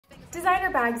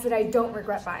Designer bags that I don't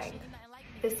regret buying.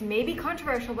 This may be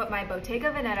controversial, but my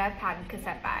Bottega Veneta patent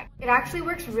cassette bag. It actually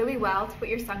works really well to put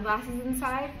your sunglasses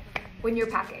inside when you're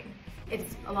packing.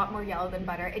 It's a lot more yellow than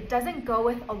butter. It doesn't go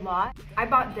with a lot. I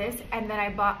bought this and then I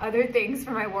bought other things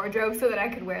for my wardrobe so that I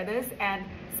could wear this, and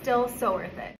still so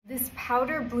worth it. This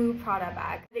powder blue Prada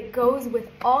bag. It goes with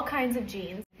all kinds of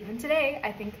jeans. Even today,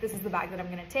 I think this is the bag that I'm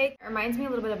gonna take. It reminds me a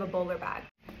little bit of a bowler bag.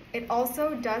 It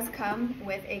also does come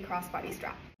with a crossbody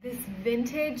strap. This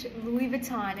vintage Louis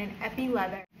Vuitton in epi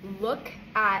leather. Look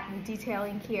at the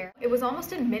detailing here. It was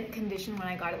almost in mint condition when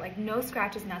I got it, like no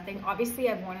scratches, nothing. Obviously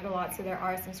I've worn it a lot, so there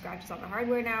are some scratches on the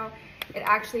hardware now. It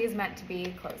actually is meant to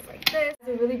be closed like this.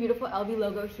 There's a really beautiful LV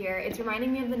logo here. It's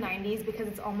reminding me of the 90s because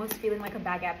it's almost feeling like a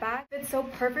baguette bag. It's so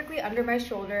perfectly under my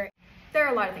shoulder. There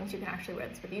are a lot of things you can actually wear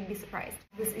this with, you'd be surprised.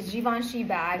 This is Givenchy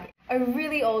bag, a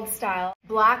really old style.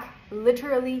 Black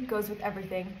literally goes with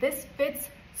everything. This fits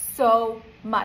so much.